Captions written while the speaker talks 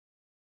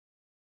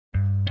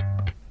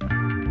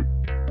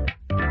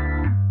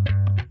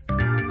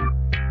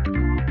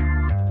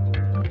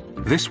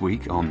This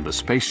week on the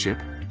Spaceship,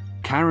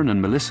 Karen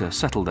and Melissa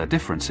settle their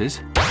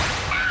differences,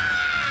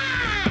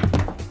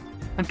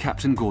 and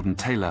Captain Gordon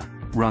Taylor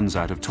runs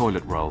out of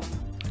toilet roll.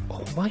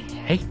 Oh, I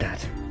hate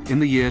that. In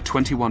the year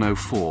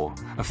 2104,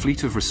 a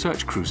fleet of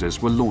research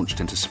cruisers were launched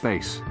into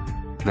space.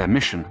 Their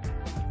mission?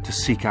 To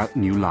seek out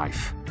new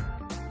life.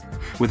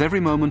 With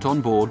every moment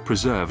on board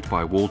preserved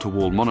by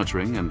wall-to-wall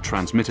monitoring and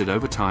transmitted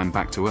over time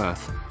back to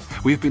Earth,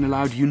 we've been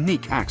allowed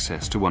unique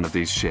access to one of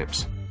these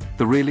ships,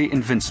 the really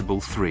invincible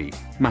 3,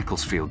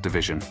 Macclesfield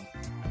Division.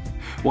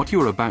 What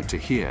you're about to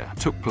hear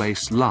took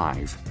place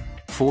live,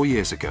 4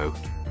 years ago,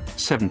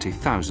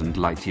 70,000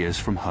 light-years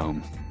from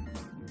home.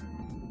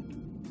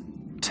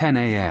 10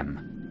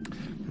 a.m.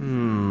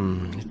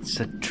 It's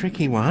a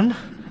tricky one.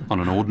 On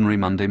an ordinary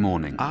Monday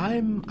morning.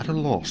 I'm at a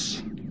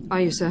loss.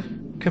 Are you, sir?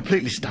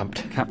 Completely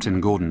stumped.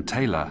 Captain Gordon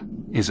Taylor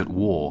is at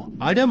war.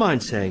 I don't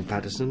mind saying,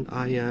 Patterson,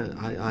 I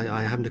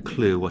haven't a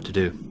clue what to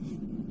do.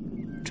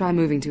 Try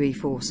moving to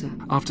E4, sir.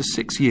 After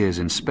 6 years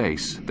in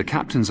space, the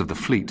captains of the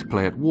fleet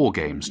play at war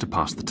games to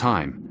pass the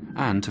time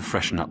and to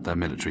freshen up their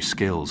military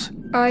skills.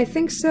 I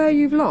think, sir,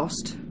 you've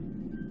lost.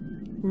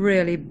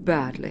 Really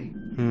badly.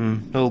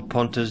 Old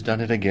Ponter's done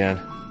it again.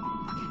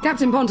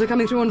 Captain Ponter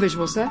coming through on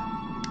visual, sir.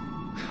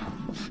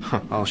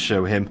 I'll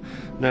show him.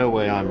 No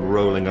way I'm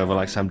rolling over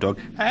like some dog.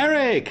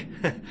 Eric!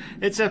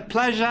 It's a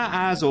pleasure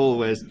as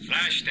always.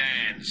 Flash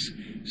dance.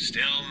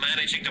 Still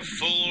managing to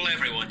fool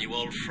everyone, you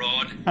old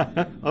fraud.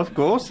 Of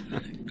course.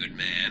 Good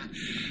man.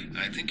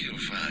 I think you'll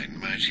find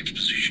my ship's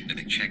positioned in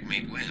a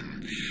checkmate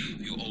win.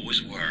 You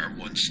always were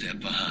one step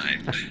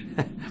behind.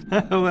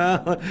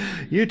 Well,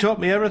 you taught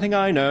me everything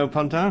I know,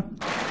 Ponter.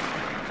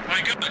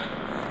 My God!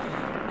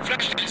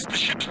 Flash dance, the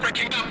ship's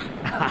breaking up!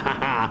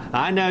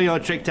 I know your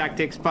trick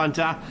tactics,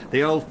 Ponter.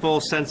 The old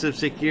false sense of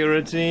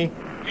security.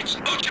 It's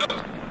no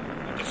joke!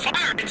 The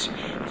fire's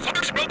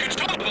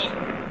uncontrollable!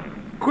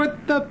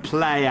 Quit the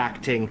play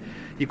acting.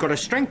 You've got a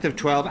strength of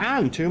 12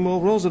 and 2 more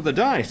rolls of the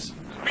dice.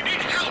 We need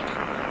help!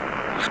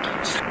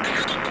 Send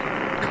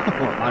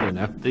help! Oh, I don't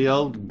know. The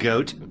old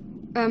goat.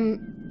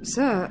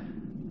 Sir,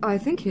 I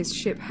think his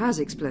ship has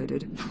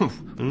exploded.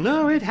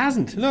 No, it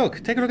hasn't.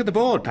 Look, take a look at the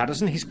board,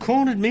 Patterson. He's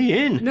cornered me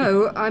in.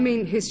 No, I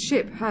mean his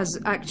ship has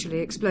actually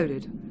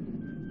exploded.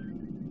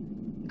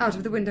 Out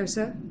of the window,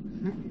 sir.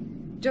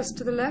 Just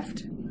to the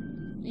left.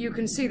 You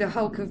can see the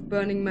hulk of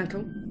burning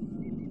metal.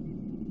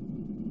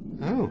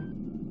 Oh.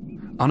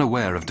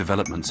 Unaware of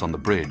developments on the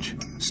bridge,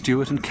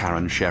 Stuart and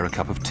Karen share a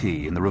cup of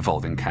tea in the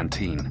revolving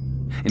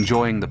canteen,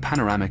 enjoying the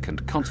panoramic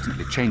and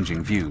constantly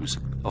changing views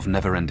of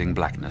never-ending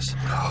blackness.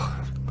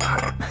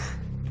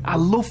 I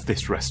love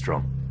this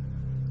restaurant.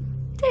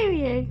 Do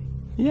you?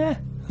 Yeah,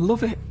 I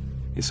love it.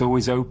 It's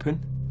always open,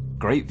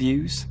 great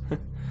views.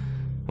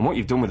 And what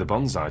you've done with the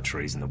bonsai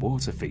trees and the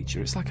water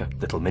feature, it's like a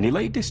little mini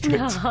Lake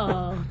District.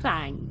 Oh,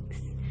 thanks.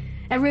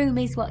 A room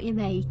is what you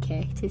make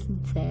it,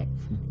 isn't it?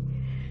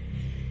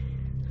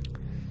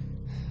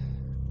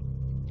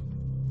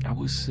 I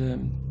was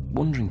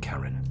wondering,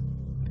 Karen,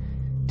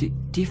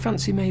 do you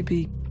fancy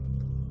maybe,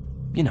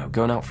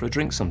 going out for a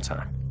drink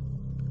sometime?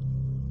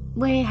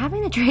 We're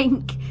having a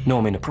drink. No,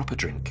 I mean a proper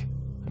drink.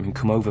 I mean,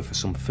 come over for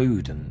some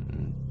food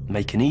and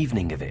make an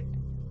evening of it.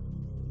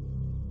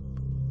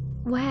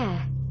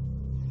 Where?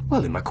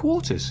 Well, in my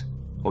quarters.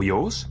 Or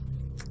yours.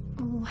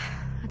 Oh,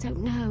 I don't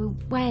know.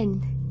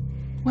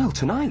 When? Well,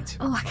 tonight.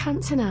 Oh, I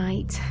can't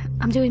tonight.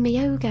 I'm doing my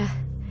yoga.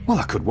 Well,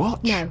 I could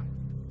watch. No.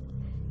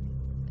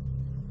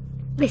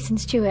 Listen,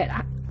 Stuart,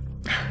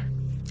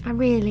 I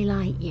really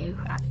like you,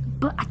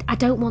 but I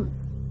don't want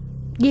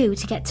you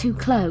to get too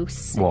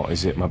close. What,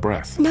 is it my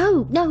breath?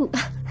 No,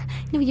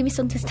 you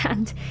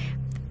misunderstand.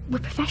 We're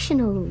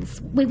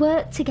professionals. We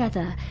work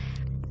together.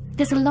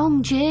 There's a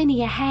long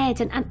journey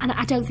ahead, and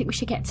I don't think we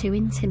should get too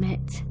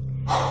intimate.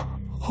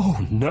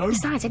 Oh, no.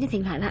 Besides,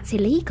 anything like that's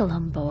illegal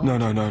on board.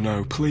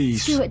 No,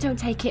 please. Stuart, don't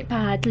take it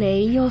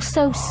badly. You're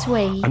so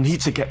sweet. I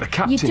need to get the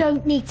captain. You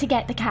don't need to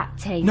get the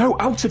captain. No,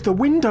 out of the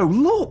window,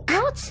 look!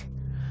 What?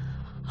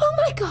 Oh,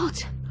 my God.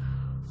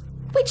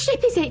 Which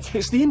ship is it?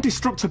 It's the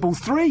Indestructible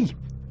 3.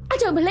 I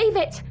don't believe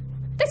it.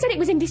 They said it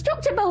was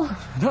indestructible.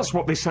 That's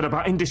what they said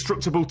about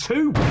Indestructible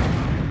 2.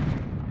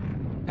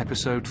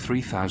 Episode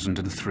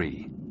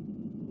 3003.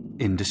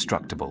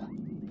 Indestructible.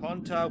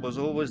 Ponter was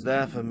always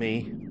there for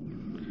me.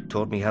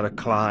 Taught me how to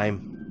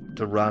climb,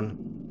 to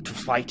run, to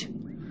fight,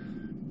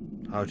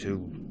 how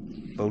to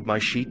fold my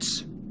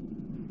sheets.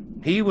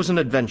 He was an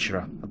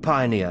adventurer, a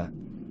pioneer.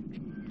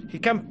 He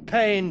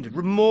campaigned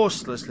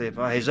remorselessly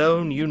for his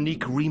own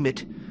unique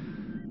remit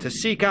to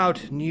seek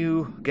out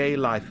new gay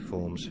life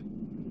forms.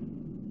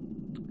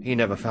 He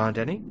never found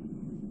any,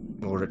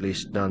 or at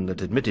least none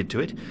that admitted to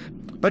it.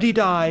 But he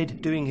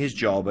died doing his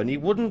job, and he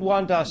wouldn't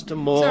want us to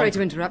mourn... Sorry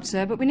to interrupt,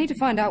 sir, but we need to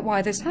find out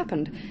why this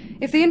happened.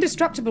 If the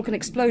Indestructible can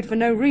explode for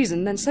no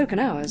reason, then so can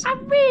ours. I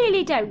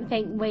really don't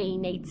think we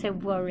need to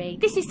worry.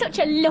 This is such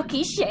a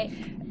lucky ship.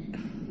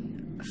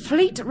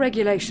 Fleet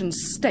regulations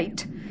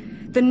state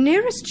The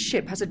nearest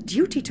ship has a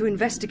duty to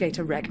investigate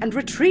a wreck and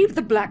retrieve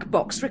the black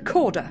box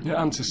recorder.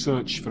 Yeah, and to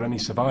search for any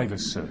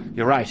survivors, sir.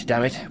 You're right,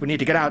 damn it. We need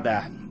to get out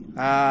there.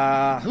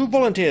 Who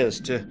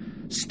volunteers to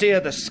steer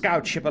the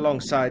scout ship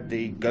alongside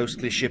the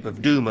ghostly ship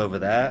of doom over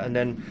there, and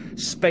then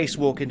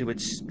spacewalk into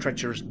its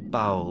treacherous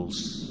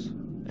bowels?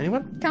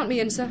 Anyone? Count me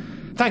in, sir.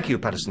 Thank you,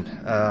 Patterson.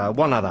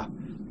 One other.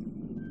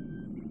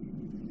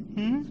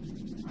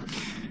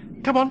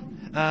 Come on.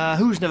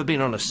 Who's never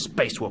been on a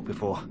spacewalk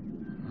before?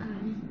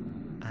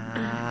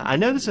 I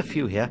know there's a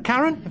few here.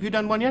 Karen, have you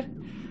done one yet?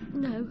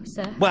 No,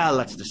 sir. Well,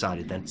 that's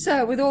decided then.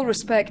 Sir, with all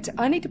respect,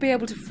 I need to be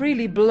able to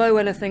freely blow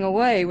anything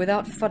away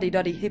without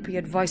fuddy-duddy hippie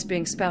advice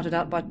being spouted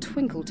out by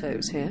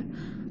Twinkletoes here.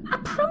 I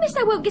promise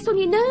I won't get on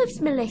your nerves,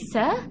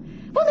 Melissa.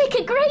 We'll make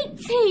a great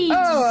team.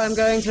 Oh, I'm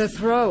going to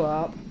throw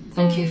up.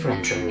 Thank you for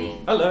entering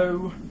me.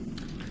 Hello.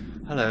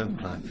 Hello,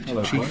 Clive.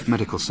 Hello, Chief Clive.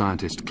 Medical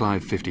Scientist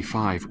Clive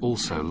 55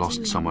 also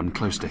lost someone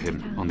close to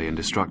him on the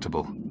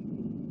Indestructible.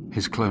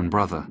 His clone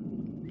brother,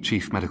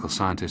 Chief Medical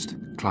Scientist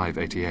Clive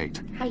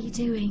 88. How you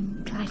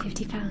doing, Clive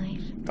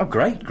 55? Oh,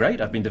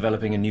 great. I've been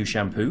developing a new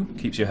shampoo.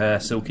 Keeps your hair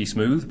silky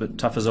smooth, but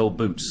tough as old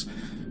boots.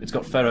 It's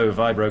got ferro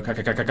vibro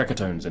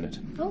kakakakakatones in it.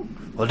 Oh.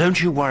 Well,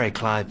 don't you worry,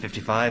 Clive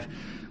 55.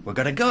 We're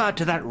going to go out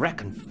to that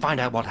wreck and find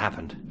out what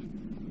happened.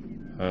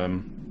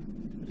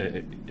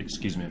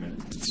 Excuse me a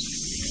minute.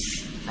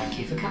 Thank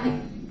you for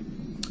coming.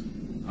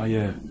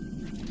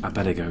 I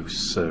better go,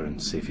 sir,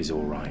 and see if he's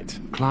all right.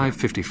 Clive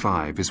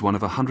 55 is one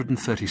of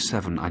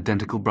 137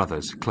 identical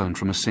brothers cloned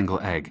from a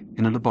single egg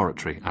in a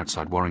laboratory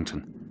outside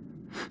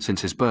Warrington. Since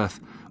his birth,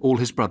 all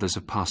his brothers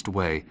have passed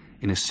away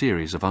in a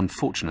series of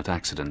unfortunate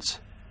accidents.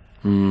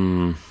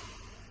 So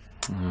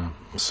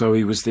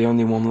he was the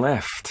only one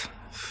left.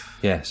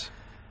 Yes.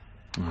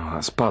 Oh,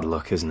 that's bad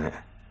luck, isn't it?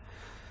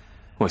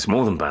 Well, it's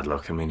more than bad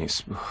luck. I mean,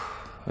 it's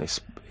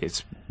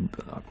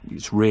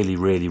really,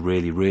 really,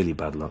 really, really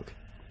bad luck.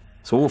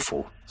 It's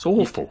awful. It's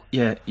awful.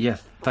 Yeah,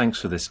 thanks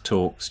for this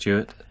talk,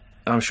 Stuart.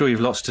 I'm sure you've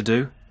lots to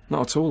do.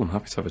 Not at all. I'm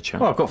happy to have a chat.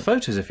 Well, I've got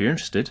photos if you're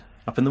interested.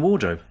 Up in the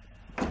wardrobe.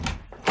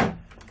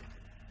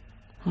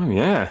 Oh,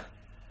 yeah.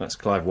 That's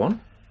Clive 1.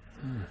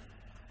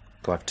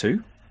 Clive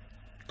 2.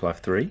 Clive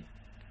 3.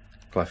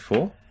 Clive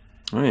 4.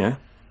 Oh, yeah.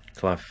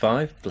 Clive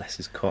 5. Bless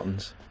his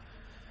cottons.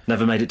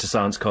 Never made it to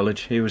Science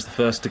College. He was the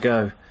first to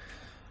go.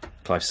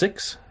 Clive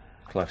 6.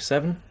 Clive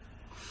 7.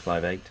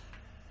 Clive 8.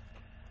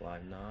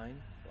 Clive 9.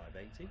 Clive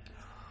 80.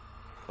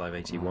 Clive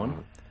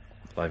 81.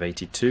 Clive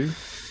 82.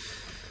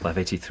 Clive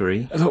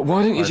 83. Look,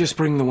 why didn't you just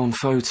bring the one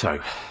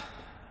photo?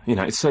 You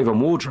know, it'd save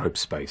on wardrobe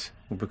space.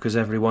 Well, because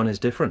everyone is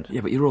different.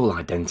 Yeah, but you're all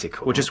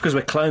identical. Well, just because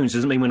we're clones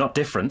doesn't mean we're not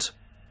different.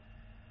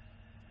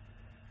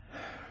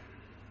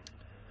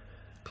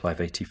 Clive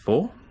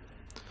 84.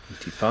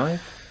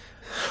 85.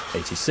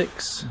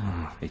 86.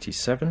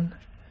 87.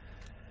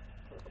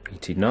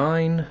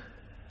 89.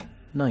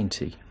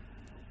 90.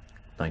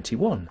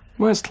 91.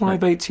 Where's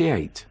Clive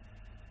 88?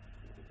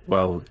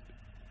 Well,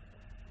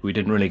 we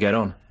didn't really get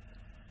on.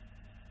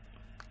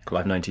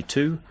 Clive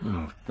 92.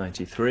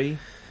 93.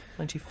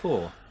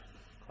 94.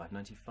 Clive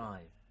 95.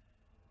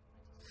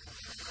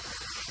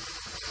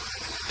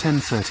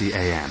 10:30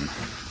 a.m.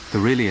 The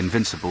really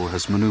invincible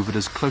has manoeuvred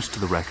as close to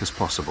the wreck as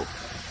possible.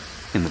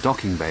 In the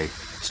docking bay,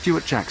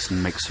 Stuart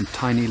Jackson makes some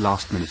tiny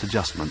last-minute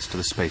adjustments to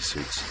the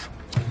spacesuits.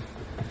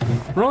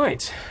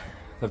 Right.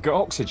 They've got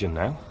oxygen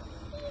now.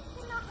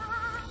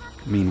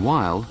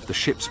 Meanwhile, the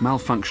ship's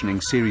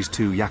malfunctioning Series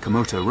 2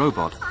 Yakamoto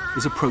robot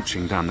is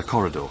approaching down the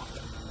corridor.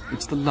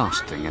 It's the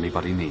last thing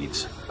anybody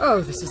needs.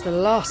 Oh, this is the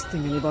last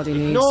thing anybody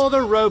needs. Ignore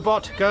the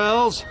robot,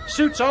 girls.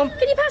 Suits on.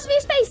 Can you pass me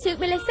a spacesuit,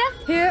 Melissa?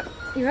 Here,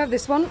 you have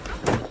this one.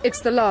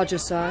 It's the larger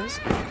size.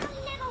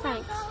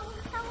 Thanks.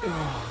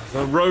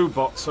 The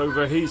robot's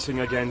overheating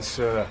again,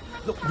 sir.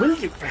 Look, will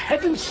you, for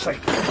heaven's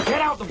sake,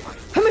 get out the way?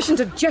 Permission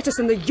to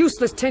jettison the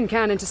useless tin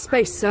can into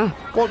space, sir.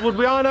 What would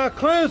we iron our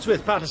clothes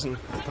with, Patterson?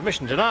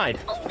 Permission denied.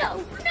 Oh, no!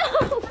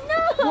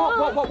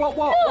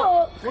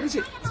 What? What is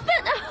it? It's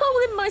burnt a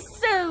hole in my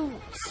suit!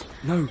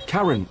 No,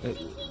 Karen,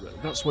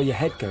 that's where your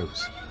head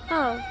goes.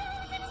 Oh.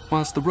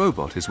 Whilst the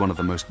robot is one of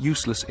the most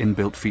useless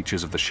inbuilt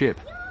features of the ship,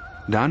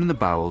 down in the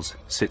bowels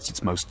sits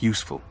its most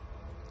useful.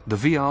 The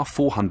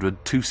VR-400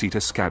 two-seater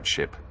scout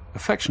ship,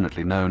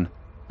 affectionately known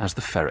as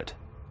the Ferret.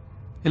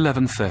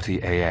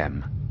 11:30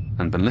 a.m.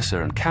 and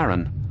Melissa and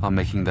Karen are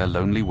making their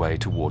lonely way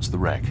towards the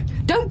wreck.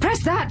 Don't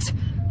press that!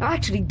 I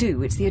actually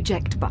do. It's the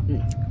eject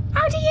button.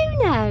 How do you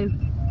know?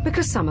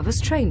 Because some of us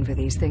train for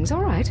these things,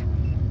 all right?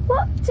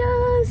 What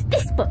does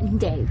this button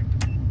do?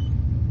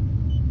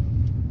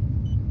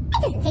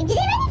 It doesn't seem to do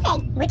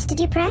anything. Which did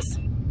you press?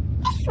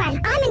 This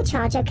one. I'm in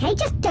charge, okay?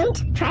 Just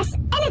don't press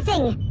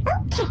anything.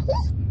 Okay.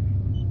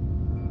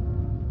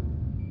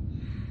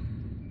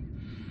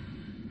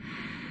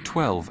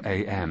 12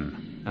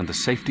 a.m. and the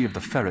safety of the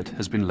Ferret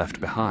has been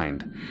left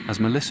behind as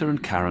Melissa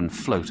and Karen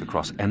float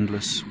across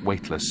endless,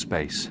 weightless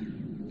space.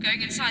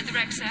 Going inside the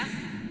wreck, sir.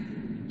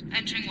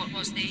 Entering what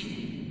was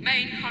the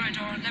main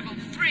corridor on level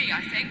 3,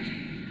 I think.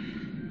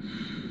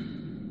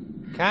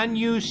 Can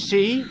you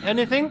see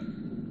anything?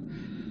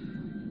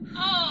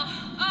 Oh,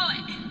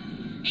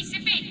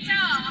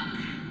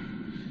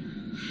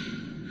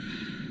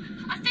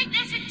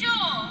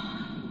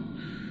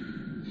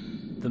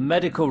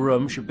 medical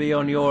room should be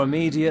on your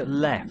immediate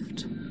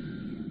left.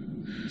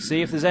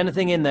 See if there's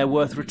anything in there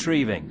worth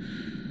retrieving.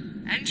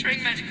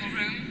 Entering medical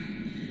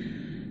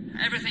room.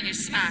 Everything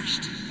is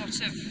smashed.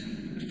 Lots of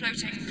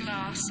floating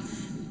glass.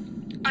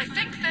 I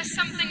think there's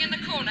something in the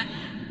corner.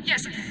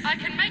 Yes, I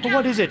can make out...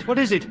 What is it? What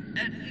is it?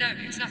 No,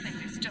 it's nothing.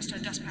 It's just a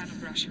dustpan and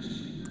brush.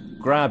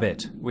 Grab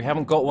it. We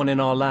haven't got one in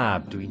our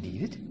lab. Do we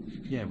need it?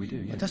 Yeah, we do,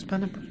 yeah. A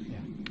dustpan and brush? Yeah.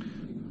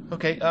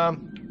 Okay,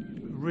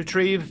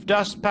 retrieve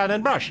dustpan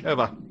and brush.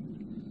 Over.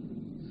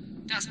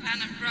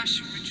 Dustpan and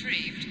brush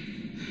retrieved.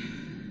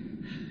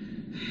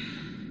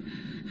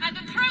 I'm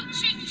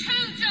approaching 2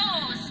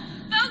 doors,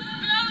 both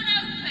blown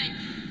open.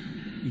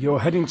 You're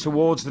heading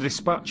towards the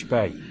dispatch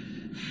bay.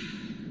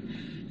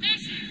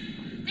 There's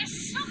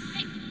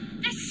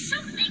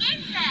something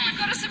in there. We've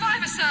got a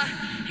survivor, sir.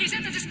 He's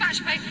in the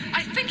dispatch bay.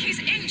 I think he's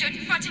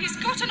injured, but he's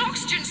got an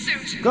oxygen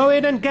suit. Go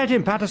in and get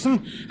him,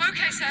 Patterson.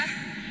 Okay, sir.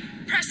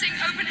 Pressing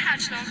open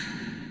hatch lock.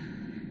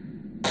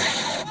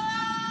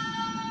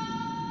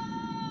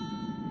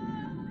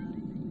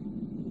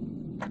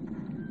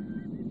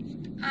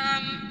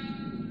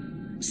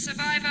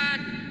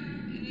 Survivor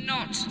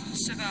not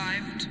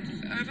survived.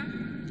 Over.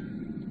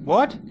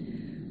 What?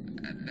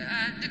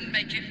 Didn't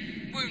make it.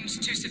 Wounds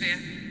too severe.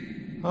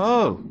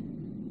 Oh.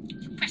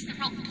 Press the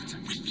wrong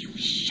button. Will you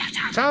shut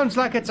up? Sounds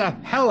like it's a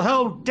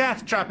hellhole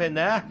death trap in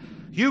there.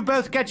 You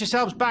both get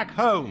yourselves back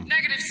home.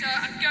 Negative, sir.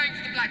 I'm going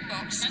for the black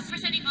box. Don't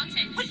press any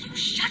buttons. Will you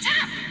shut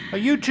up? Are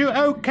you two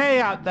okay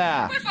out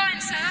there? We're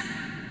fine, sir.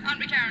 Aren't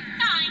we, Karen?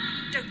 Fine.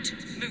 Don't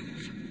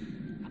move.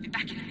 I'll be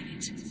back in a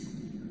minute.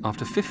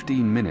 After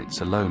 15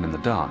 minutes alone in the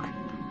dark,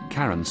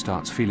 Karen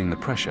starts feeling the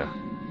pressure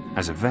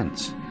as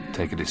events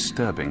take a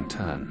disturbing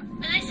turn.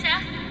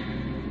 Melissa?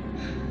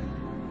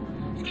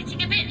 It's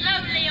getting a bit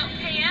lonely up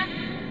here.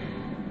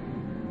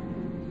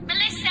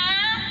 Melissa?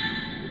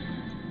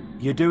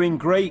 You're doing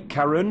great,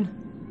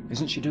 Karen.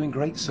 Isn't she doing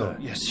great, sir?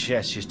 Yes,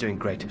 she's doing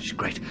great. She's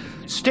great.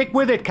 Stick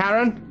with it,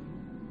 Karen.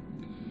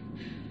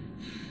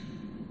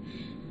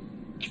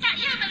 Is that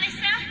you,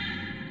 Melissa?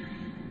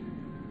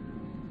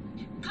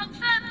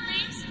 Confirm,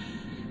 please,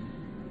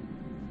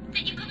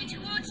 that you're coming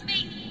towards me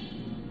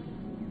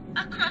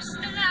across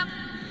the lab.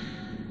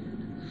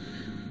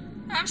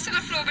 I'm still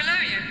a floor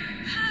below you.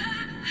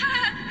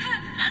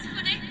 That's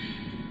funny.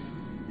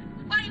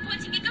 Why are you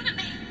pointing your gun at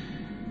me?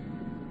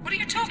 What are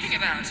you talking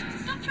about?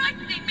 Stop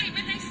frightening me,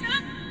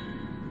 Melissa.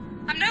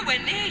 I'm nowhere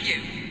near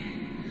you.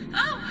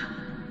 Oh.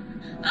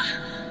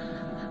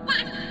 Well,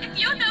 if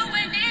you're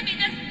nowhere near me,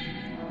 then...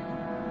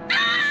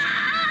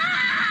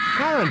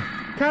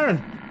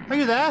 Karen, are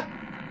you there?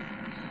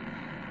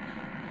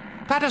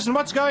 Patterson,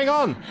 what's going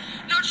on?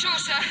 Not sure,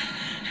 sir.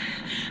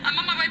 I'm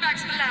on my way back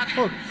to the lab.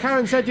 Oh,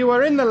 Karen said you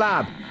were in the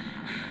lab.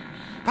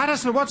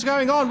 Patterson, what's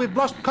going on? We've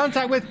lost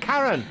contact with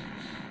Karen.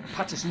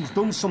 Patterson's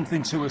done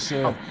something to her,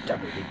 sir. Oh,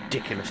 don't be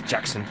ridiculous,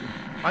 Jackson.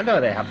 I know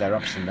they have their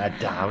ups and their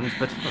downs,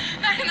 but...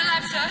 Back in the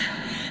lab, sir.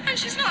 And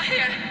she's not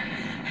here.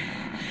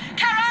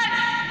 Karen!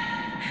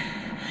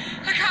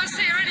 I can't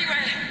see her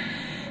anywhere.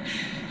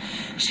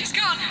 She's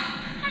gone.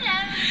 Hello.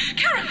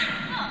 Karen!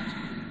 What?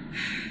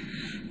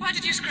 Why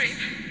did you scream?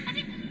 I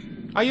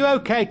didn't... Are you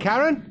okay,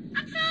 Karen?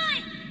 I'm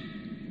fine.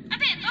 A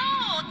bit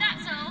bored,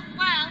 that's all.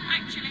 Well,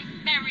 actually,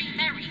 very,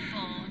 very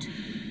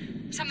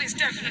bored. Something's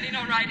definitely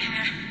not right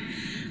here.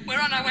 We're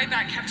on our way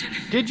back, Captain.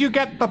 Did you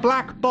get the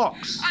black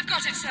box? I've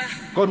got it, sir.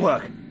 Good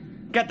work.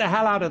 Get the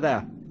hell out of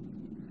there.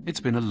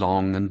 It's been a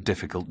long and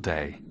difficult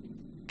day.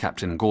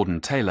 Captain Gordon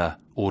Taylor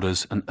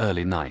orders an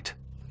early night.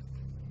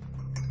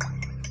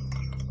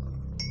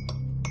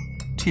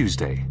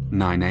 Tuesday,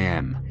 9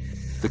 a.m.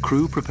 The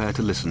crew prepare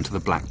to listen to the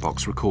black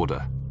box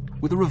recorder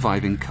with a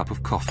reviving cup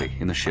of coffee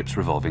in the ship's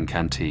revolving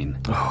canteen.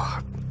 Oh,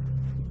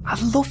 I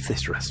love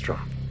this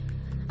restaurant.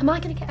 Am I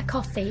going to get a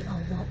coffee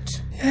or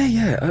what?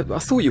 Yeah. I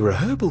thought you were a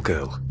herbal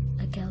girl.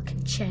 A girl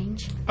can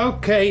change.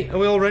 Okay, are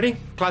we all ready?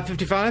 Clyde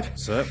 55?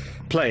 Sir.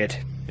 Play it.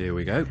 Here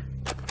we go.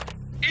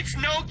 It's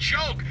no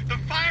joke. The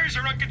fires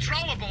are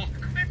uncontrollable.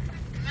 Quit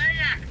play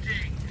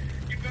acting.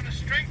 You've got a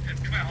strength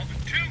of 12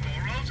 and 2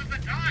 more rolls of the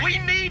die. We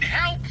need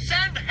help.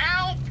 Send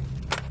help.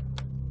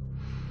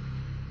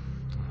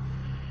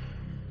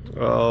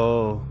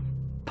 Oh,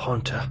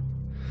 Ponta.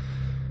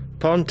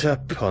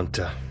 Ponta.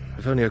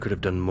 If only I could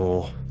have done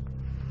more.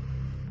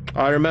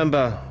 I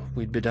remember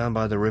we'd be down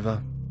by the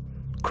river,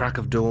 crack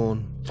of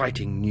dawn,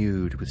 fighting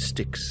nude with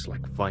sticks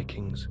like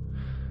Vikings,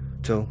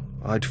 till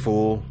I'd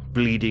fall,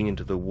 bleeding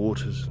into the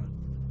waters.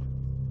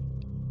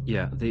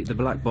 Yeah, the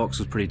black box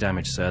was pretty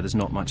damaged, sir. There's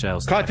not much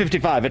else. Clyde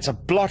 55, it's a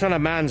blot on a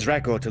man's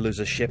record to lose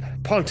a ship.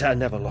 Ponta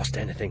never lost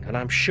anything, and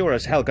I'm sure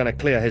as hell gonna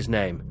clear his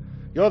name.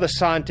 You're the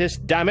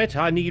scientist, damn it,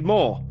 I need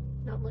more.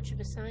 Not much of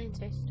a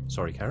scientist.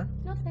 Sorry, Karen?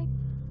 Nothing.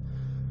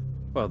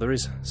 Well, there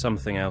is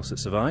something else that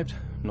survived.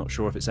 Not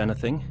sure if it's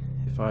anything.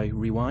 If I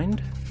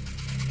rewind...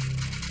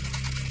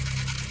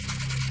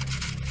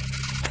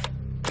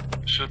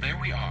 So there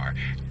we are,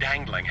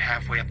 dangling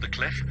halfway up the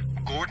cliff.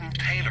 Gordon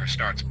Taylor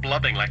starts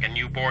blubbing like a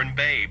newborn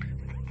babe.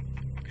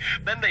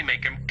 Then they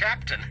make him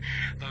captain.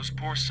 Those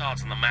poor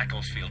sods in the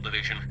Macclesfield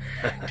division.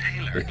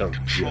 Taylor in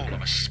control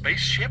of a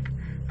spaceship?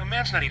 The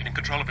man's not even in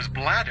control of his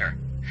bladder.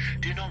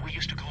 Do you know what we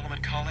used to call him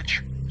at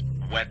college?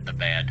 Wet the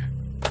bed.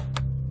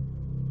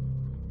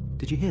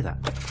 Did you hear that?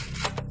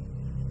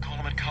 Call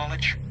him at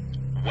college?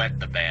 Wet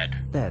the bed.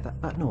 There,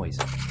 that noise.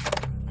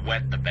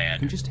 Wet the bed.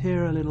 Can you just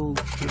hear a little...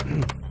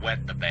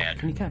 Wet the bed.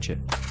 Can you catch it?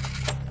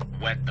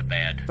 Wet the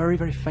bed. Very,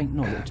 very faint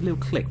noise. A little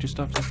click just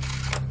after...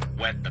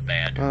 Wet the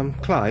bed.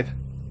 Clive?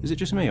 Is it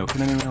just me, or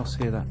can anyone else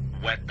hear that?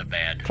 Wet the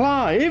bed.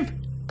 Clive?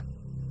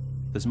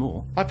 There's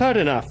more. I've heard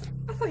enough.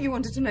 I thought you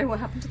wanted to know what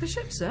happened to the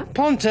ship, sir.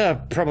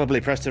 Ponter probably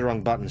pressed the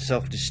wrong button,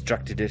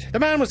 self-destructed it. The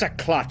man was a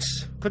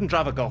klutz. Couldn't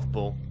drive a golf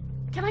ball.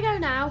 Can I go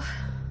now?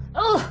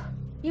 Oh,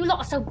 you lot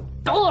are so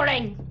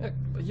boring.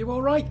 Are you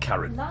all right,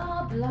 Karen?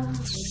 Blah, blah, blah.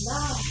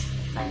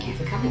 Thank you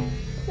for coming.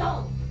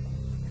 Oh.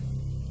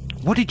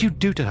 What did you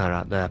do to her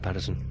out there,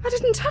 Patterson? I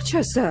didn't touch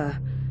her, sir.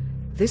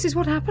 This is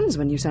what happens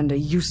when you send a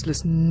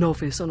useless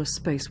novice on a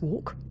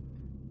spacewalk.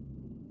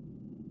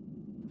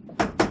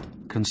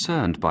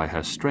 Concerned by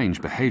her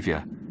strange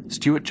behaviour,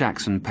 Stuart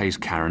Jackson pays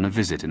Karen a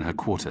visit in her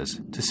quarters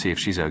to see if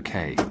she's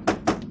okay.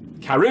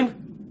 Karen?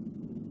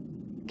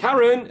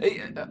 Karen,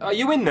 are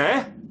you in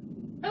there?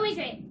 Who is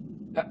it?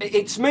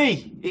 It's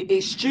me.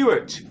 It's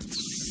Stuart.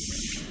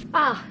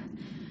 Ah,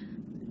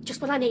 just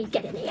what I need.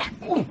 Get in here.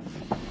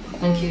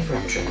 Thank you for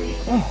entering me.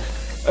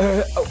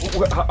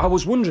 I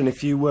was wondering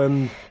if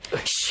you,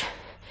 Shh.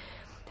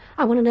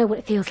 I want to know what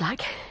it feels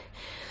like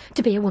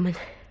to be a woman.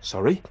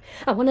 Sorry?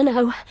 I want to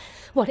know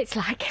what it's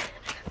like.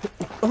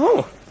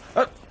 Oh,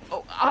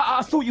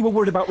 I thought you were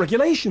worried about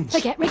regulations.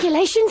 Forget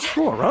regulations.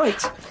 All right.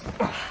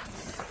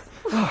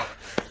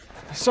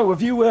 So,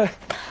 have you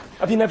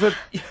never,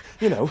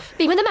 you know...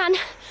 Been with a man?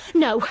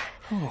 No.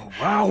 Oh,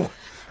 wow.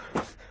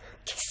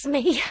 Kiss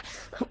me.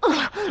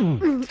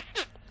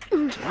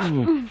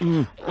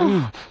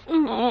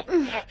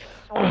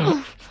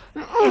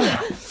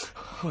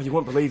 Oh, you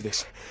won't believe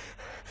this.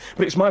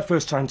 But it's my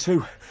first time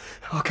too.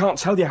 I can't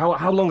tell you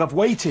how long I've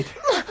waited.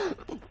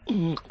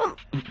 Thank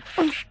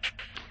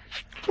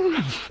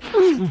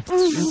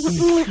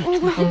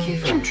you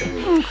for entering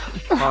me.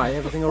 Hi,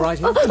 everything all right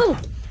here?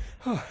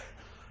 Oh,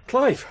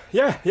 Clive,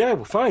 yeah,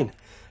 we're fine.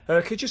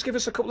 Could you just give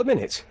us a couple of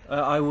minutes?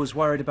 I was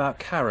worried about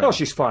Karen. Oh,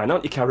 she's fine,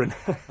 aren't you, Karen?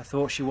 I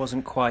thought she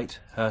wasn't quite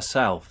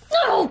herself.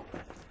 No!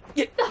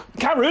 Yeah,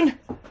 Karen!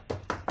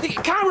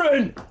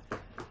 Karen!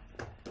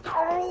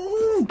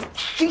 Oh,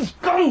 she's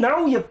gone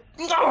now, you...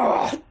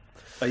 Oh.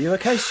 Are you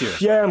okay, Stuart?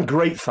 Yeah, I'm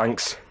great,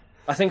 thanks.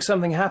 I think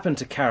something happened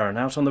to Karen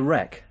out on the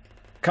wreck.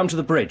 Come to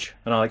the bridge,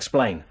 and I'll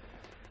explain.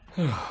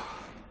 And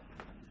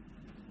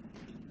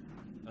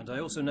I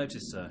also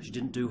noticed, sir, she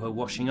didn't do her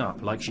washing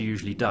up like she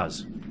usually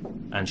does.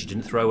 And she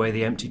didn't throw away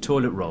the empty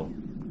toilet roll.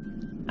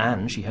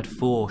 And she had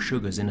 4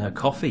 sugars in her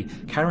coffee.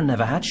 Karen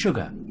never had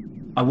sugar.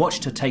 I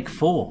watched her take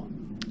 4.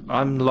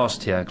 I'm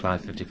lost here,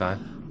 Clive 55.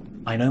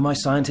 I know my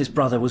scientist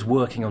brother was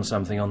working on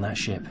something on that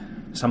ship.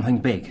 Something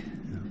big.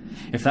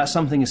 If that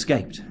something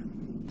escaped,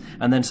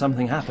 and then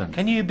something happened...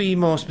 Can you be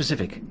more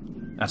specific?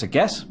 At a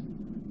guess?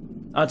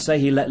 I'd say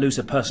he let loose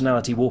a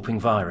personality-warping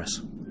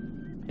virus.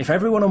 If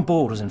everyone on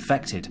board was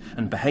infected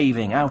and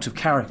behaving out of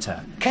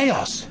character...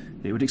 Chaos!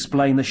 It would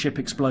explain the ship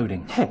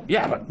exploding.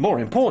 Yeah, but more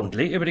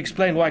importantly, it would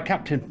explain why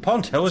Captain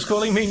Ponto was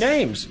calling me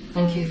names.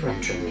 Thank you for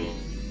entering me.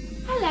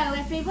 Hello,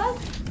 everyone.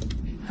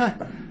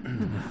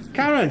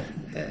 Karen,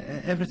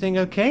 everything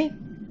okay?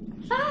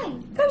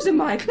 Fine. Those are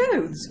my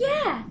clothes.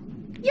 Yeah.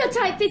 Your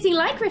tight-fitting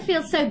lycra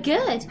feels so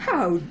good.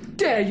 How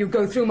dare you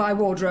go through my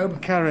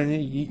wardrobe? Karen,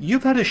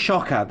 you've had a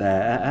shock out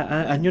there,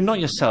 and you're not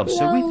yourself, The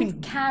so we old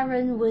think...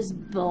 Karen was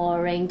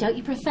boring. Don't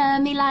you prefer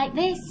me like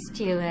this,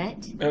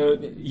 Stuart?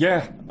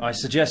 Yeah. I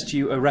suggest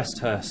you arrest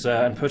her,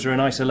 sir, and put her in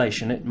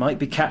isolation. It might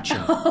be catching.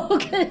 Oh,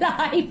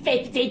 Clive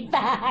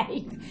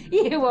 55.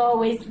 You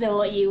always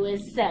thought you were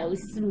so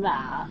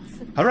smart.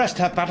 Arrest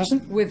her,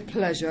 Patterson. With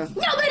pleasure.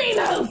 Nobody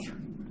move!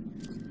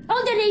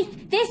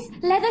 Underneath this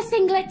leather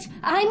singlet,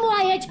 I'm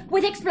wired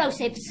with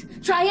explosives.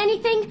 Try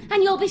anything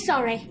and you'll be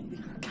sorry.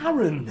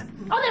 Karen!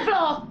 On the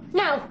floor,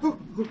 now.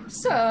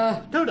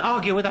 Sir. Don't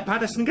argue with her,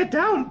 Patterson. Get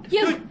down.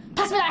 You,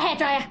 pass me that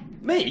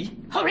hairdryer. Me?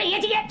 Hurry,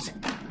 idiot!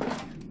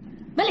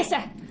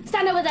 Melissa,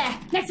 stand over there,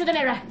 next to the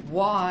mirror.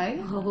 Why?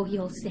 Oh,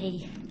 you'll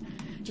see.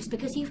 Just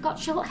because you've got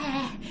short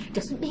hair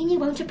doesn't mean you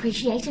won't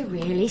appreciate a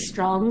really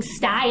strong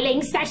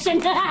styling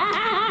session.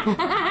 What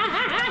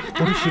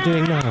is she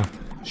doing now?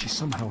 She's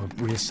somehow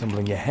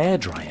reassembling a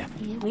hairdryer.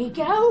 Here we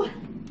go.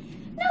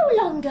 No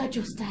longer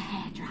just a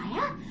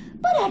hairdryer,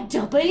 but a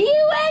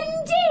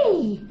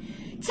WND.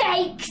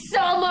 Take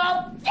some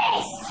of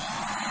this.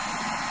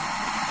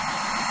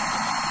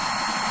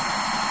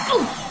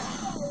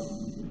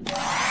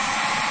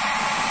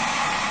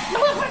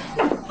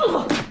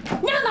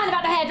 Never mind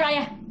about the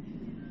hairdryer.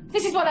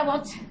 This is what I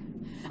want.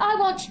 I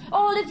want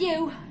all of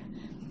you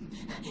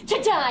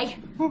to die.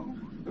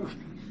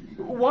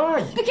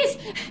 Why? Because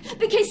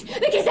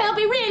they'll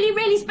be really,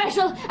 really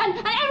special, and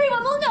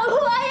everyone will know who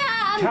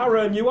I am.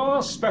 Karen, you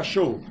are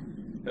special.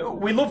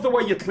 We love the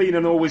way you clean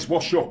and always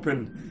wash up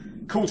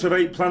and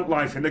cultivate plant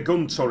life in the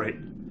gun turret.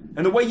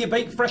 And the way you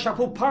bake fresh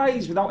apple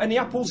pies without any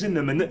apples in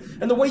them. And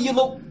the way you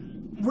look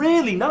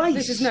really nice.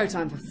 This is no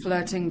time for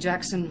flirting,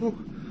 Jackson. Oh,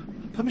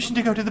 permission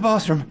to go to the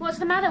bathroom. What's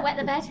the matter, Wet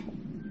the Bed?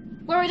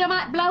 Worried I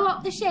might blow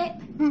up the ship?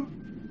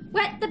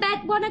 Wet the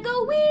Bed wanna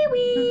go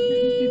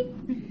wee-wee.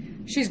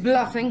 She's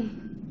bluffing.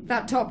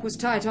 That top was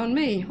tight on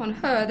me. On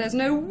her, there's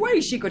no way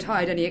she could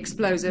hide any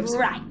explosives.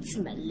 Right,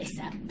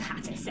 Melissa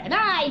Patterson,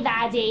 I've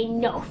had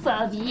enough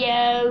of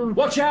you.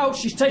 Watch out,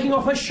 she's taking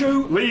off her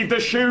shoe. Leave the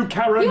shoe,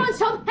 Karen. You want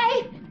some,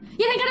 hey?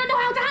 You think I don't know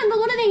how to handle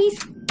one of these?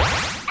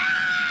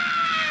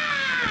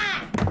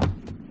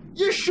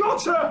 You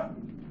shot her!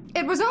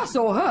 It was us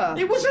or her.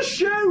 It was a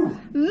shoe!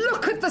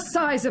 Look at the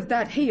size of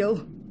that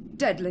heel.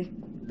 Deadly.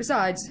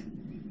 Besides,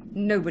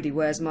 nobody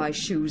wears my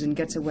shoes and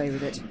gets away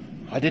with it.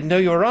 I didn't know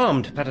you were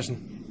armed,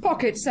 Patterson.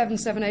 Pocket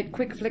 778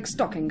 quick flick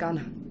stocking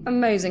gun.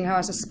 Amazing how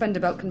a suspender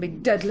belt can be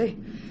deadly.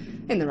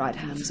 In the right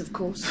hands, of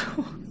course.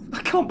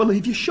 I can't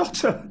believe you shot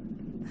her.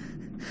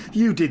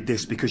 You did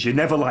this because you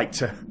never liked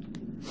her.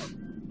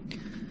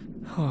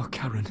 Oh,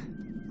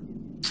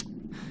 Karen.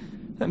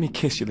 Let me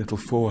kiss your little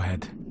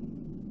forehead.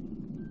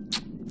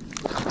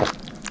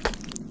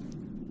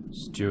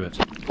 Stuart,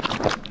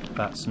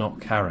 that's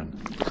not Karen.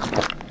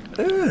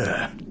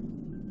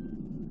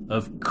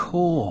 Of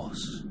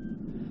course.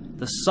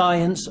 The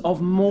science of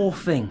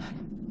morphing.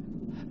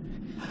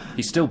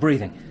 He's still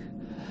breathing.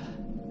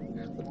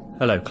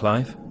 Hello,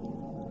 Clive.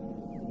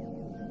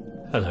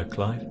 Hello,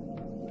 Clive.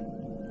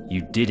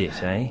 You did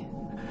it, eh?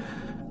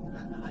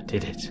 I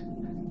did it.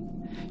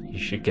 You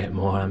should get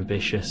more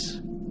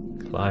ambitious.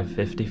 Clive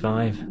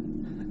 55.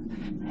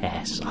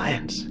 Hair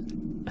science.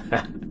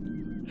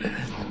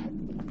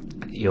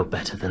 You're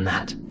better than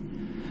that.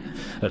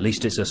 At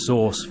least it's a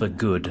source for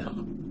good.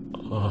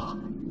 Oh.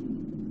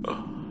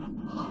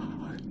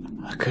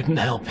 I couldn't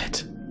help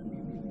it.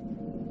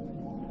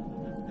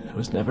 It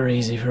was never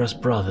easy for us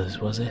brothers,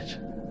 was it?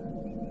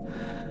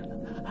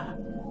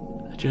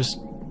 I just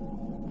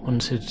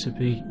wanted to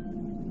be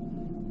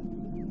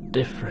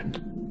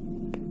different.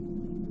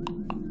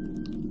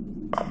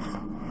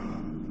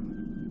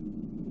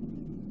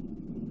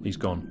 He's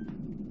gone.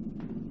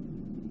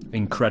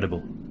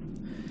 Incredible.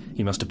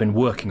 He must have been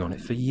working on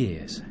it for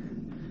years.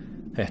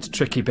 It's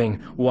tricky being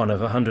one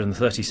of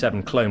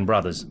 137 clone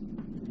brothers.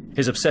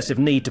 His obsessive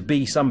need to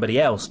be somebody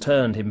else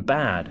turned him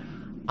bad.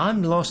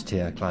 I'm lost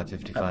here, Clive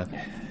 55.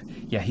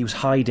 Yeah, he was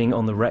hiding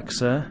on the wreck,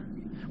 sir.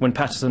 When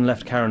Patterson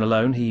left Karen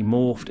alone, he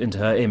morphed into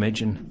her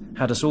image and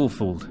had us all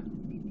fooled.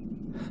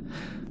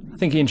 I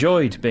think he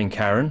enjoyed being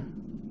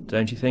Karen.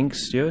 Don't you think,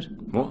 Stuart?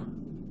 What?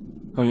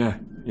 Oh, yeah.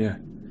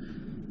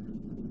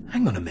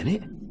 Hang on a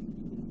minute.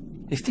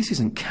 If this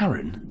isn't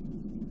Karen,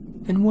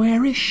 then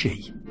where is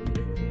she?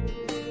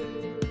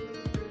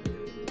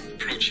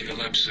 Approaching the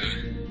lab, sir.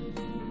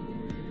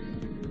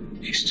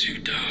 It's too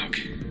dark.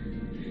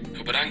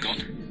 Oh, but hang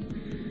on.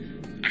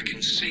 I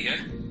can see her.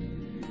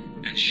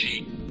 And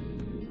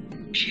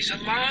she's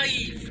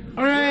alive!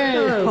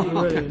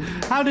 Hooray!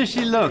 How does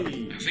she look?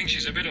 I think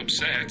she's a bit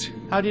upset.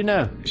 How do you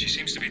know? She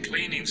seems to be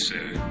cleaning, sir.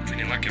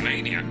 Cleaning like a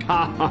maniac.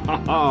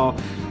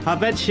 I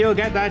bet she'll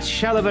get that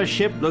shell of a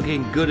ship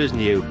looking good as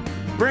new.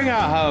 Bring her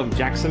home,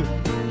 Jackson.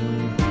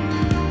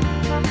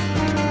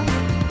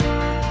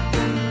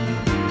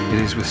 It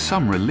is with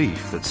some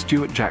relief that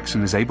Stuart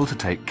Jackson is able to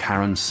take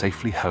Karen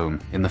safely home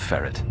in the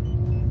ferret.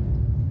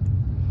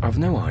 I've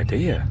no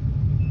idea.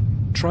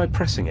 Try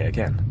pressing it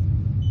again.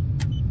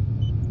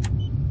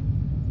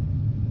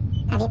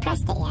 Have you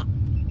pressed it yet?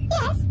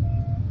 Yes.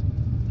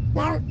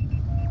 Well,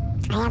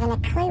 I haven't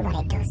a clue what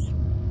it does.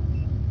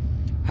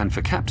 And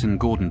for Captain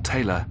Gordon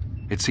Taylor,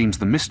 it seems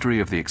the mystery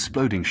of the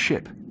exploding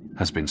ship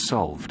has been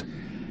solved.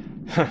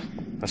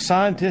 A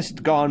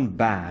scientist gone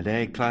bad,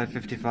 eh, Clive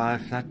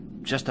 55? That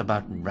just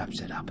about wraps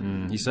it up.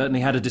 He certainly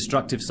had a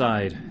destructive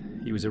side.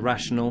 He was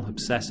irrational,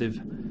 obsessive,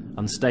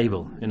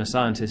 unstable. In a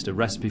scientist, a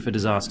recipe for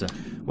disaster.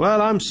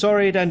 Well, I'm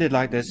sorry it ended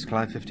like this,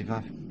 Clive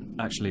 55.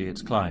 Actually,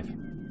 it's Clive.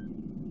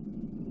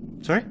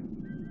 Sorry?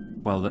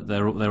 Well,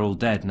 they're all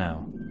dead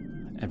now.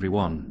 Every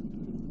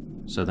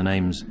one. So the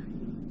name's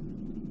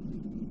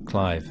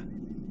Clive.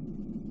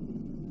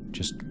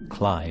 Just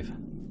Clive.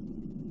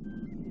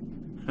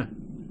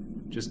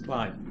 Just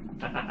Clive.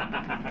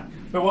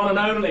 The one and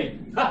only.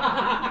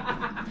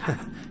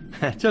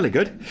 Jolly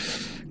good.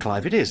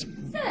 Clive it is.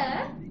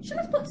 Sir, shall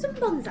I put some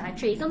bonsai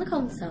trees on the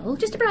console,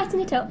 just to brighten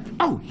it up?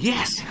 Oh,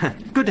 yes.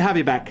 Good to have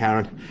you back,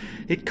 Karen.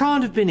 It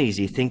can't have been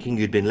easy thinking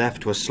you'd been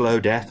left to a slow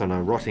death on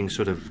a rotting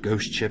sort of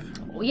ghost ship.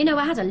 Oh, you know,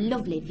 I had a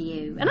lovely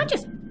view, and I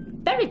just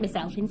buried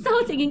myself in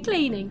sorting and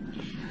cleaning.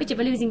 Bit of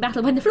a losing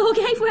battle when the floor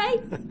gave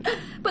way.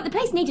 But the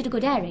place needed a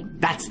good airing.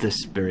 That's the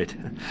spirit.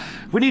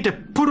 We need to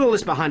put all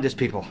this behind us,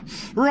 people.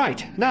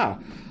 Right, now,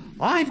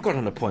 I've got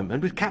an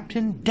appointment with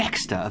Captain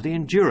Dexter of the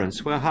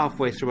Endurance. We're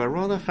halfway through a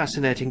rather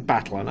fascinating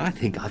battle, and I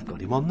think I've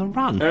got him on the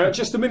run.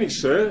 Just a minute,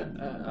 sir.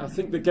 I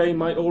think the game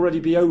might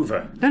already be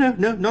over. No,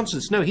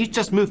 nonsense. No, he's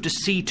just moved to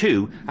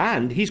C2,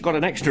 and he's got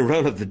an extra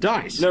roll of the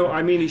dice. No,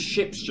 I mean his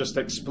ship's just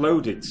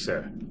exploded,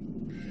 sir.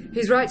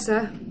 He's right,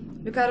 sir.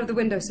 Look out of the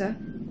window, sir.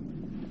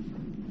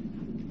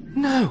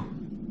 No,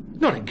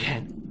 not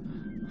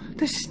again.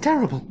 This is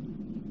terrible.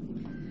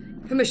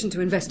 Permission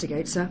to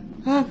investigate, sir.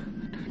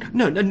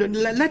 No,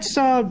 let's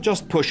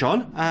just push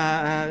on.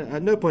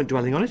 No point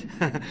dwelling on it.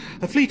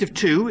 A fleet of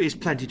 2 is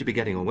plenty to be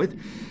getting on with.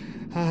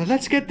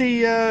 Let's get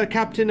the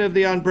captain of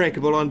the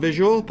Unbreakable on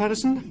visual,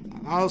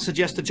 Patterson. I'll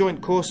suggest a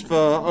joint course for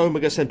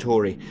Omega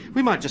Centauri.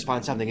 We might just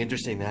find something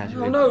interesting there.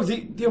 Oh, no,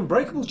 the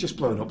Unbreakable's just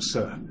blown up,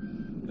 sir.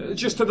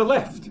 Just to the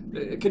left.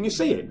 Can you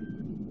see it?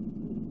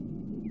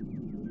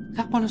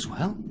 That one as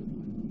well?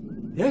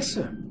 Yes,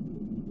 sir.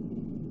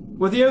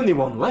 We're the only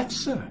one left,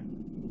 sir.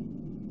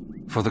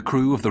 For the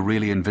crew of the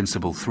really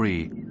Invincible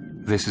 3,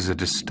 this is a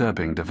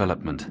disturbing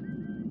development,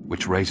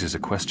 which raises a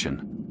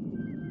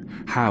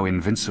question. How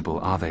invincible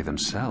are they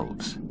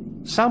themselves?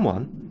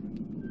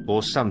 Someone,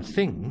 or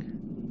something,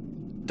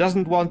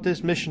 doesn't want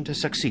this mission to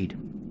succeed.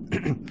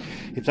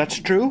 If that's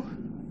true,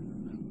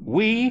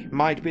 we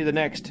might be the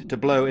next to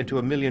blow into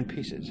a million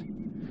pieces.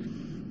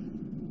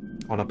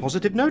 On a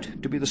positive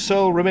note, to be the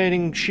sole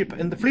remaining ship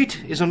in the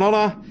fleet is an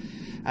honour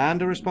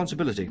and a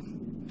responsibility.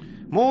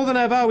 More than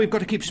ever, we've got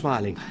to keep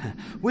smiling.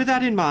 With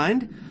that in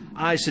mind,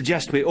 I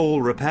suggest we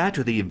all repair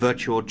to the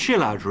virtual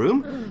chill-out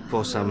room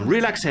for some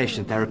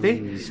relaxation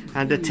therapy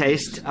and a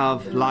taste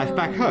of life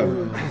back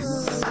home.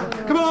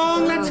 Come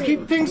along, let's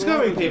keep things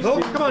going,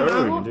 people. Come on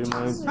now.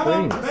 Come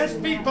on, let's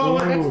feet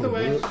forward, that's the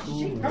way.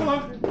 Come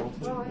on.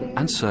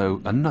 And so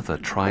another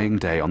trying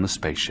day on the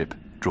spaceship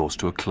draws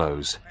to a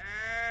close.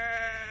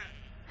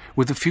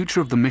 With the future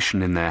of the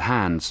mission in their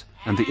hands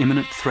and the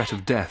imminent threat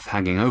of death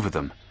hanging over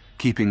them,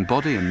 keeping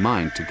body and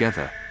mind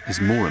together is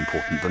more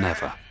important than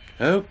ever.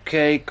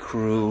 Okay,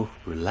 crew,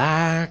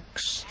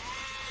 relax.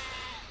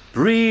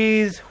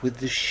 Breathe with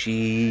the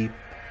sheep.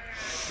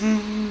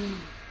 I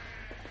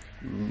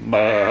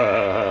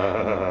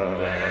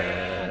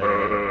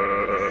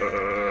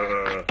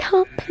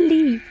can't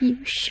believe you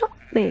shot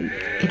me.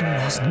 It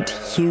wasn't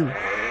you.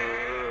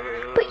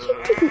 But you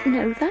didn't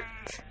know that.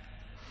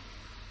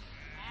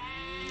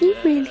 You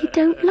really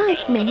don't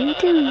like me,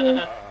 do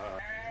you?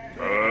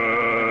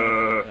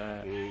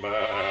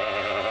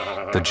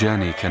 The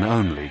journey can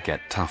only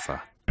get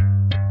tougher.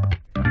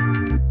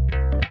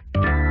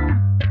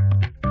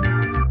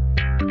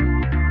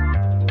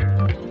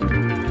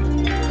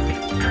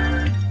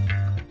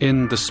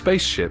 In The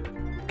Spaceship,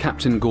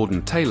 Captain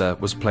Gordon Taylor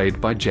was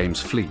played by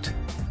James Fleet,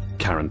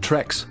 Karen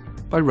Trex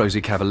by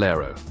Rosie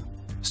Cavallero,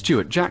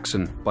 Stuart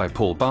Jackson by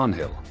Paul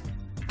Barnhill,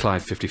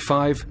 Clive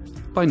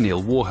 55 by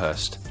Neil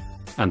Warhurst,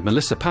 and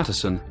Melissa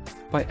Patterson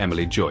by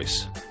Emily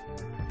Joyce.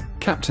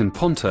 Captain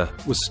Ponta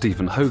was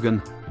Stephen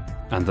Hogan,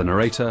 and the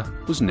narrator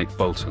was Nick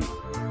Bolton.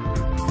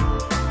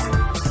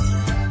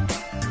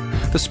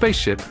 The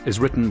Spaceship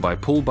is written by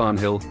Paul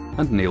Barnhill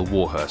and Neil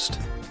Warhurst,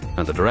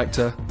 and the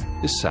director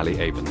is Sally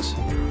Abens.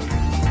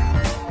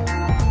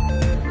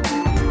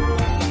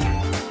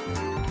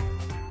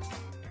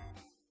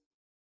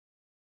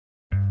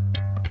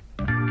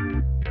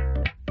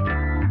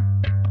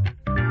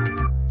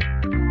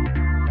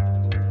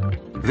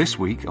 This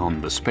week on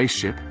The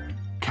Spaceship,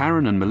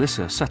 Karen and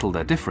Melissa settle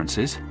their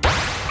differences,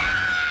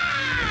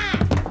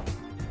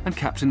 and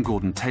Captain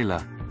Gordon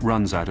Taylor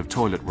runs out of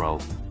toilet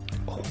roll.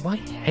 Oh, I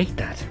hate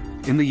that.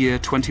 In the year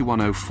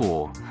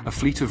 2104, a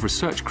fleet of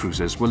research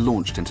cruisers were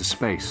launched into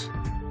space.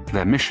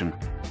 Their mission,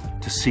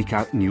 to seek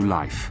out new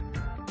life.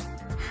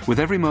 With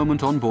every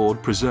moment on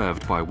board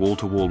preserved by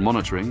wall-to-wall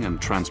monitoring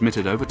and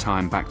transmitted over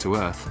time back to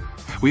Earth,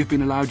 we've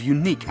been allowed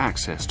unique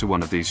access to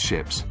one of these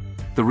ships,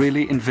 the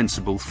really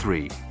Invincible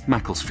 3,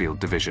 Macclesfield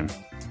Division.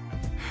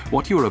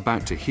 What you're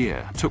about to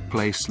hear took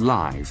place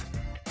live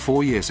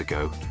 4 years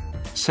ago,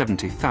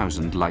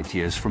 70,000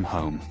 light-years from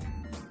home.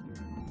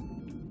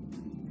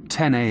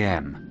 10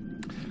 a.m.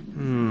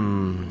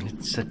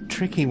 It's a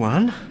tricky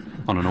one.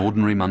 On an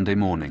ordinary Monday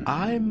morning.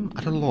 I'm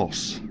at a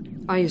loss.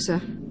 Are you,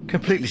 sir?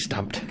 Completely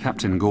stumped.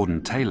 Captain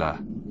Gordon Taylor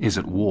is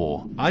at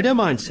war. I don't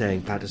mind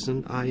saying,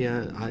 Patterson,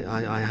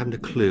 I haven't a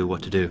clue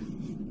what to do.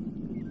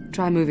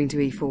 Try moving to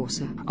E4,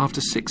 sir.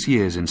 After 6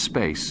 years in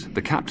space,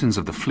 the captains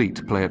of the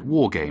fleet play at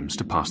war games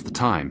to pass the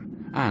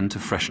time and to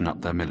freshen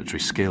up their military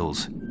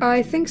skills.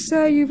 I think,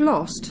 sir, you've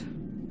lost.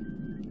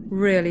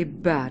 Really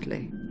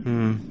badly.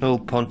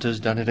 Old Ponta's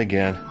done it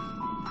again.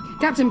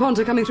 Captain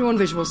Ponta coming through on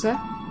visual, sir.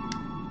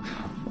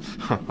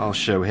 I'll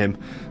show him.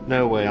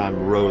 No way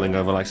I'm rolling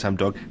over like some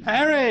dog.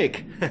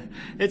 Eric!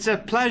 It's a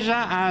pleasure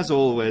as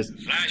always.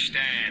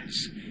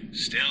 Flashdance.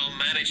 Still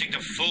managing to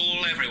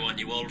fool everyone,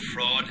 you old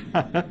fraud.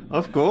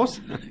 Of course.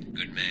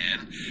 Good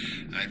man.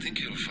 I think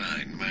you'll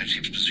find my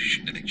ship's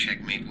position in a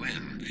checkmate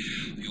win.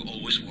 You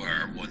always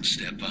were one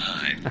step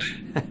behind.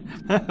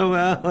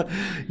 Well,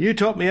 you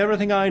taught me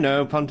everything I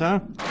know,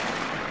 Ponta.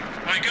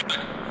 My God.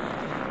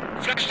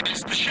 Flashdance.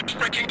 The ship's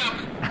breaking up.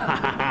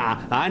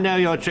 I know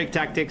your trick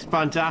tactics,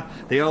 Punter.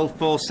 The old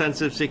false sense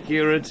of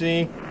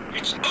security.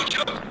 It's no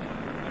joke.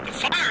 The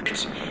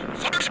fire's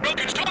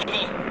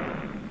uncontrollable.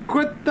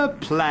 Quit the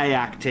play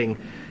acting.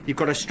 You've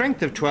got a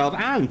strength of 12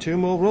 and 2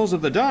 more rolls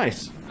of the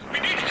dice.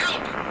 We need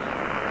help.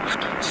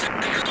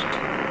 Send help.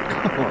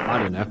 Oh, I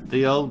don't know.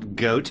 The old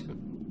goat.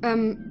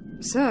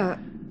 Sir,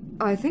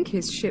 I think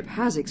his ship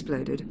has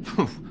exploded.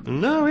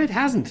 No, it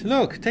hasn't.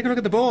 Look, take a look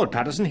at the board,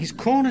 Patterson. He's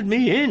cornered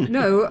me in.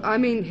 No, I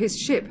mean his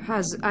ship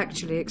has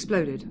actually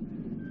exploded.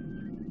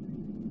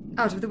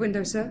 Out of the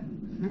window, sir.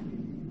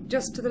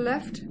 Just to the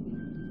left.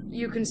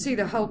 You can see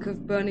the hulk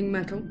of burning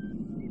metal.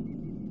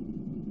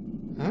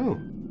 Oh.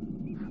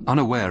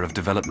 Unaware of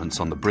developments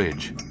on the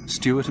bridge,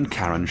 Stuart and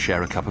Karen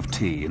share a cup of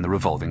tea in the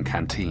revolving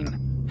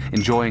canteen,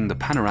 enjoying the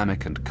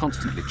panoramic and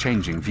constantly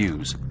changing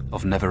views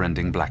of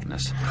never-ending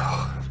blackness.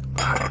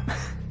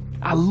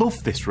 I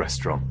love this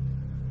restaurant.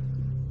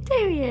 Do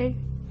you?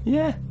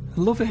 Yeah, I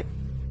love it.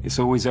 It's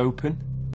always open.